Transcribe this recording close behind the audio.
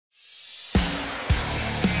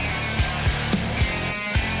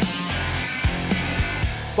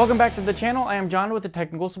Welcome back to the channel. I am John with the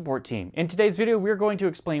technical support team. In today's video, we're going to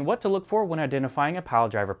explain what to look for when identifying a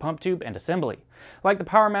PileDriver pump tube and assembly. Like the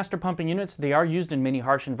PowerMaster pumping units, they are used in many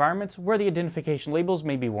harsh environments where the identification labels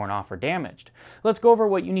may be worn off or damaged. Let's go over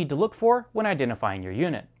what you need to look for when identifying your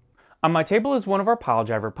unit. On my table is one of our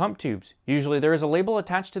PileDriver pump tubes. Usually there is a label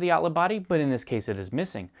attached to the outlet body, but in this case it is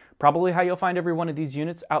missing. Probably how you'll find every one of these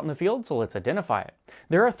units out in the field, so let's identify it.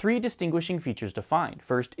 There are three distinguishing features to find.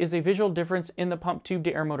 First is a visual difference in the pump tube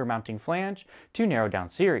to air motor mounting flange to narrow down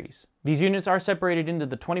series. These units are separated into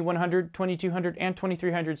the 2100, 2200, and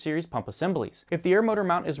 2300 series pump assemblies. If the air motor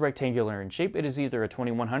mount is rectangular in shape, it is either a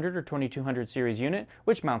 2100 or 2200 series unit,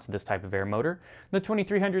 which mounts this type of air motor. The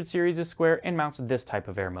 2300 series is square and mounts this type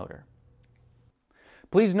of air motor.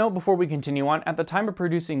 Please note before we continue on, at the time of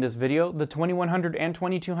producing this video, the 2100 and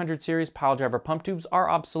 2200 series PileDriver pump tubes are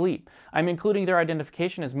obsolete. I'm including their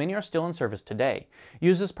identification as many are still in service today.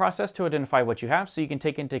 Use this process to identify what you have so you can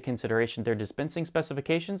take into consideration their dispensing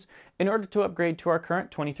specifications in order to upgrade to our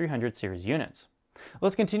current 2300 series units.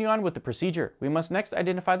 Let's continue on with the procedure. We must next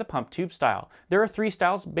identify the pump tube style. There are three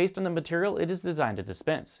styles based on the material it is designed to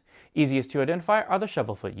dispense. Easiest to identify are the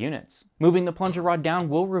shovel foot units. Moving the plunger rod down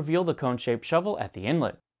will reveal the cone-shaped shovel at the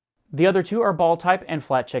inlet. The other two are ball type and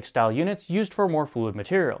flat check style units used for more fluid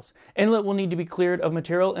materials. Inlet will need to be cleared of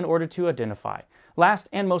material in order to identify. Last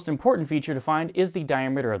and most important feature to find is the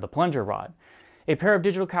diameter of the plunger rod. A pair of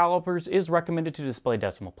digital calipers is recommended to display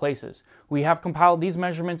decimal places. We have compiled these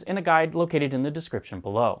measurements in a guide located in the description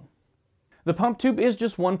below. The pump tube is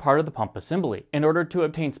just one part of the pump assembly. In order to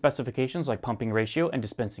obtain specifications like pumping ratio and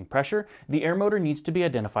dispensing pressure, the air motor needs to be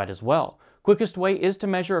identified as well. Quickest way is to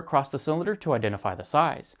measure across the cylinder to identify the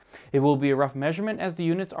size. It will be a rough measurement as the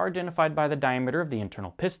units are identified by the diameter of the internal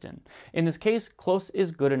piston. In this case, close is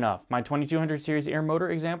good enough. My 2200 series air motor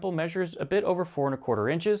example measures a bit over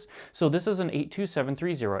 4¼ inches, so this is an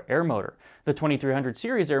 82730 air motor. The 2300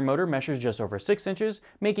 series air motor measures just over 6 inches,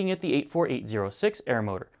 making it the 84806 air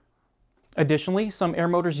motor. Additionally, some air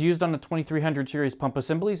motors used on the 2300 series pump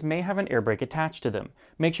assemblies may have an air brake attached to them.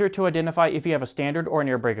 Make sure to identify if you have a standard or an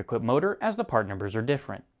air brake equipped motor, as the part numbers are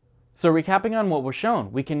different. So recapping on what was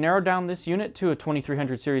shown, we can narrow down this unit to a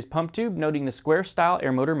 2300 series pump tube, noting the square style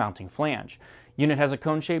air motor mounting flange. Unit has a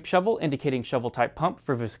cone-shaped shovel indicating shovel type pump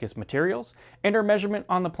for viscous materials, and our measurement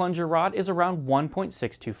on the plunger rod is around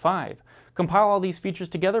 1.625. Compile all these features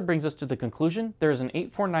together brings us to the conclusion there is an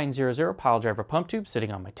 84900 PileDriver pump tube sitting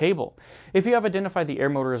on my table. If you have identified the air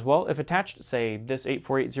motor as well, if attached, say this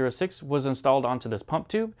 84806 was installed onto this pump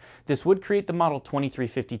tube, this would create the model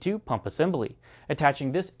 2352 pump assembly.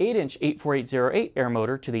 Attaching this 8-inch 84808 air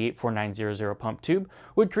motor to the 84900 pump tube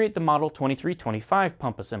would create the model 2325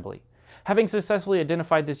 pump assembly. Having successfully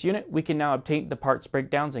identified this unit, we can now obtain the parts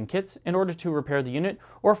breakdowns and kits in order to repair the unit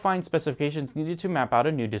or find specifications needed to map out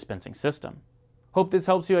a new dispensing system. Hope this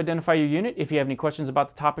helps you identify your unit. If you have any questions about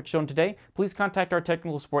the topic shown today, please contact our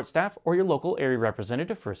technical support staff or your local area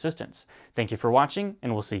representative for assistance. Thank you for watching,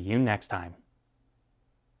 and we'll see you next time.